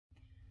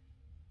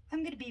I'm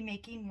going to be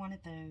making one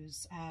of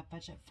those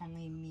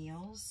budget-friendly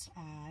meals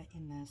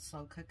in the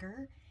slow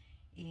cooker.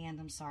 And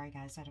I'm sorry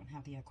guys, I don't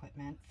have the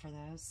equipment for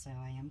those, so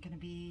I am going to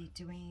be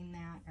doing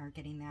that, or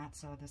getting that,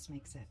 so this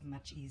makes it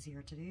much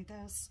easier to do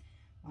this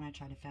when I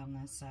try to film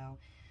this. So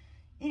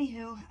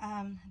anywho,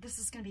 this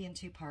is going to be in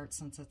 2 parts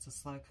since it's a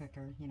slow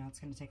cooker. You know, it's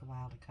going to take a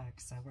while to cook,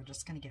 so we're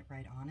just going to get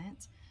right on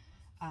it.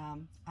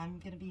 I'm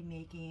going to be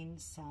making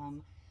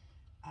some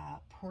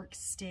pork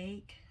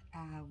steak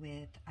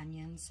with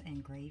onions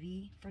and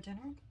gravy for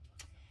dinner.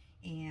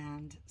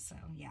 And so,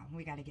 yeah,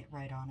 we got to get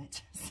right on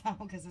it. So,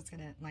 because it's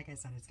going to, like I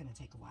said, it's going to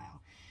take a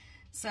while.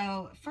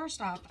 So,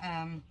 first off,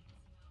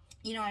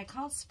 you know, it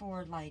calls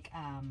for like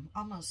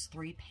almost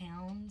 3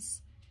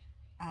 pounds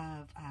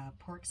of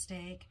pork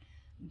steak,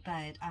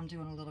 but I'm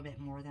doing a little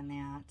bit more than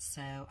that.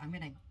 So, I'm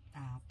going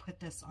to put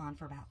this on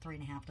for about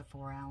 3.5 to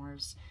 4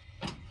 hours.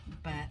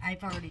 But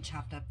I've already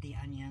chopped up the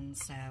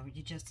onions, so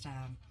you just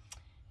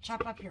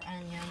chop up your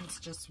onions,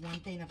 just 1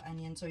 thing of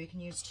onions, or you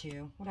can use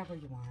 2, whatever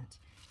you want.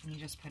 And you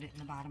just put it in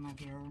the bottom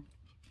of your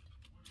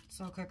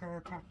slow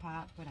cooker, crock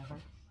pot, whatever.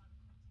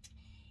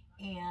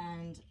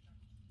 And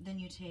then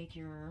you take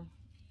your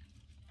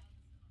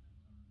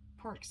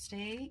pork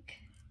steak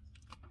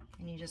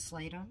and you just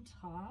lay it on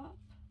top.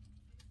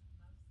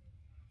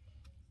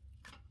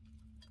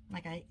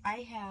 Like I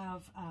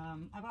have,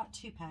 I bought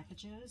 2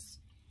 packages,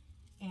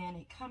 and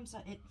it comes,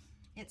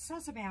 it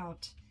says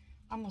about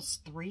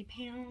almost 3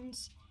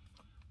 pounds.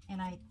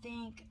 And I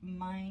think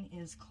mine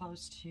is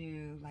close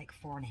to like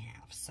 4.5,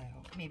 so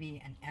maybe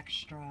an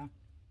extra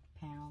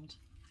pound,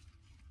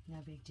 no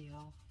big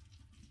deal.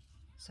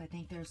 So I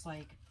think there's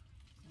like,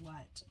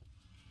 what,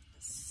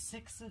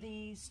 6 of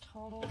these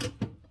total? Let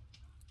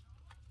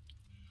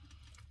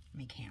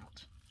me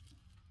count.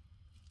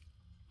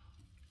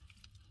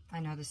 I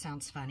know this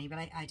sounds funny, but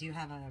I do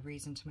have a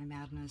reason to my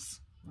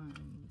madness. 1,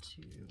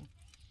 2,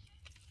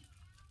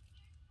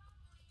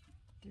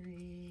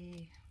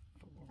 3,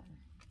 4.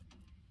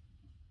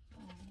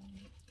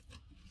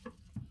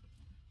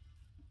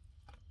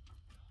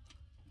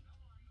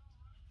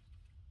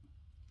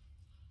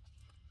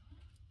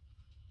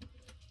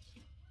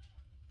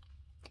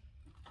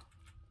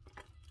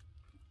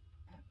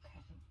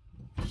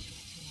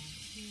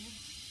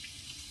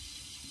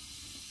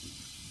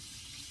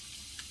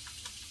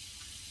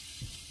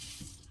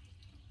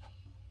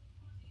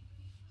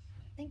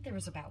 I think there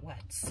was about, what,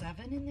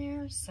 7 in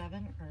there?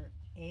 7 or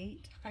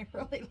 8? I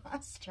really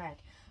lost track.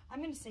 I'm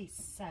going to say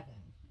 7.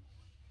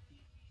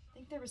 I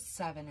think there was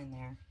 7 in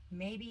there.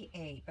 Maybe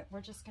 8, but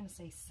we're just going to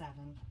say 7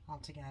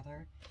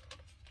 altogether.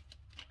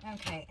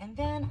 Okay, and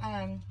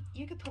then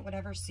you could put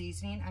whatever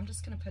seasoning. I'm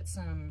just going to put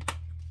some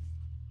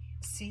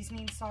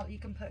seasoning salt. You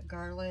can put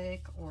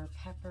garlic or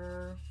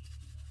pepper.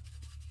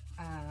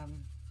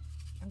 I'm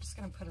just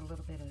going to put a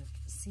little bit of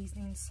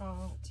seasoning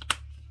salt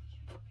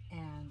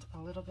and a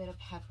little bit of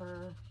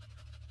pepper.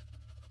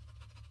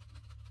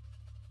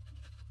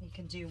 You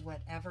can do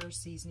whatever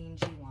seasonings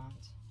you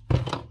want.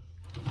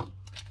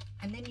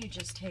 And then you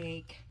just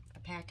take a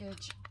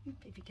package,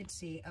 if you can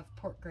see, of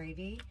pork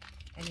gravy,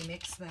 and you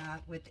mix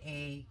that with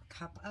a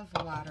cup of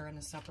water in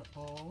a separate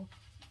bowl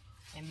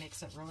and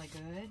mix it really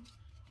good.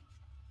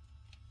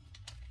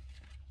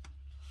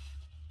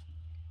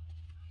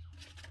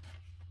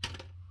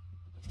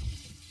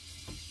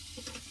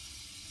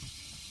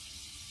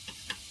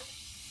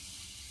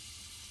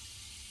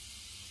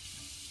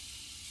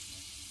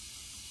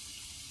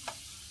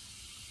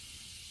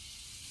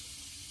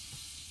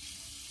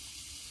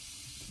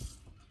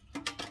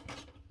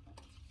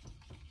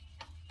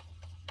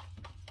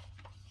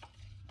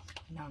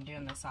 No, I'm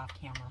doing this off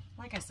camera.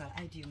 Like I said,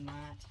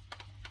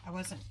 I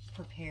wasn't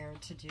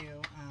prepared to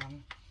do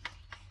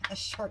a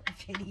short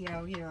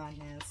video here on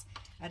this.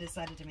 I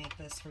decided to make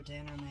this for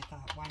dinner, and I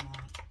thought, why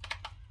not?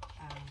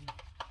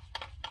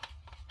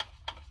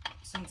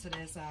 Since it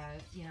is,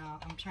 you know,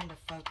 I'm trying to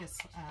focus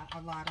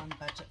a lot on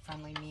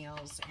budget-friendly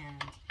meals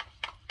and,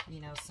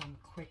 you know, some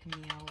quick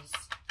meals.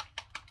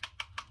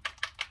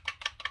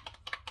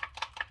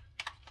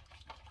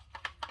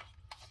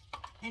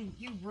 And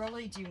you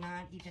really do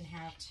not even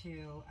have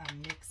to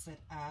mix it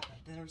up.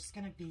 There's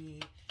going to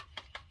be,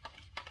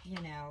 you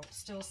know,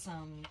 still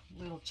some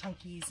little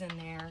chunkies in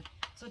there.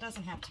 So it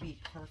doesn't have to be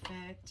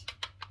perfect.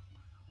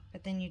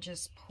 But then you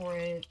just pour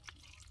it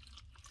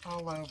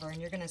all over, and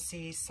you're going to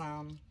see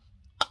some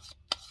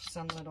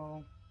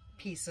little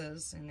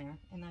pieces in there.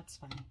 And that's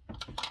fine.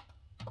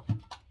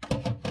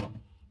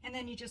 And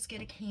then you just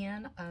get a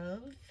can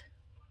of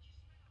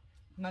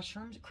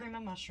cream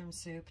of mushroom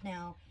soup.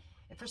 Now,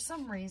 if for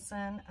some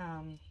reason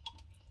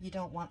you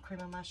don't want cream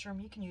of mushroom,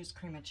 you can use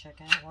cream of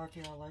chicken, or if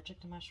you're allergic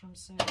to mushroom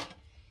soup.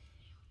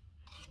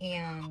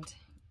 And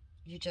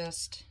you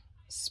just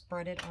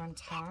spread it on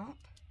top.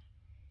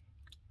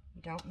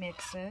 You don't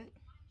mix it.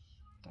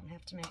 Don't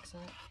have to mix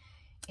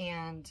it.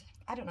 And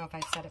I don't know if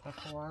I said it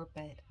before,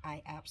 but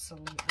I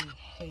absolutely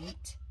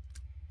hate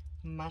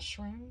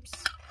mushrooms.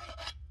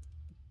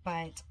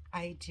 But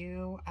I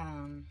do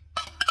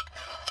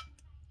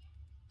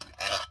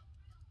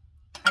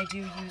I do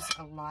use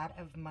a lot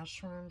of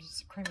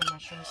mushrooms, cream and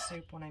mushroom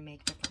soup when I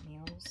make different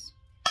meals.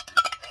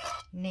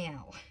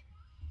 Now,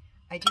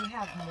 I do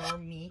have more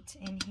meat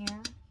in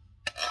here.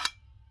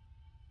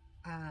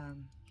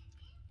 I'm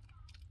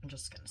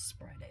just going to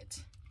spread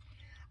it.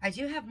 I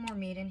do have more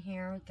meat in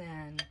here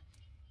than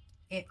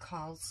it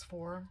calls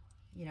for,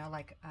 you know,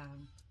 like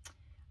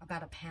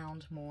about a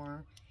pound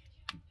more.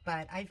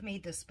 But I've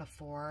made this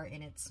before,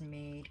 and it's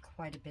made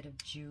quite a bit of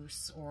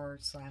juice or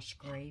 /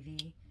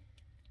 gravy.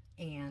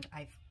 And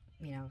I've,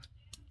 you know,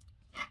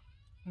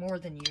 more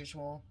than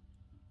usual.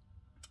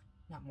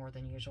 Not more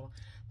than usual,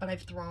 but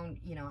I've thrown,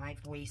 you know,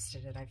 I've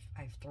wasted it.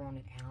 I've thrown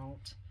it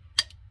out.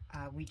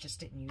 We just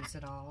didn't use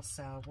it all,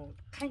 so we'll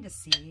kind of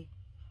see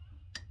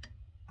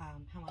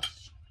how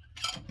much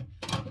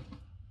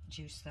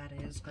juice that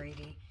is,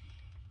 gravy.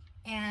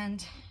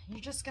 And you're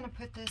just going to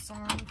put this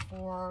on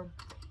for,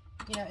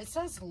 you know, it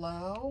says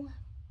low,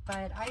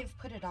 but I've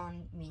put it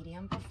on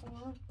medium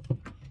before.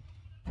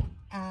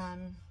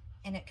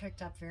 And it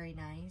cooked up very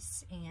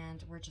nice,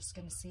 and we're just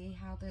going to see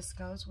how this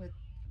goes with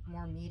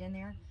more meat in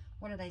there.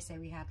 What did I say?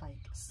 We had like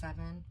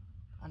 7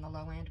 on the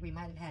low end. We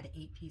might have had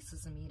 8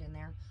 pieces of meat in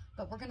there,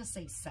 but we're going to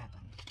say 7.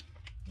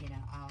 You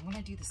know, when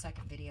I do the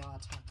second video, I'll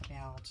talk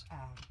about,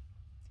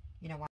 you know,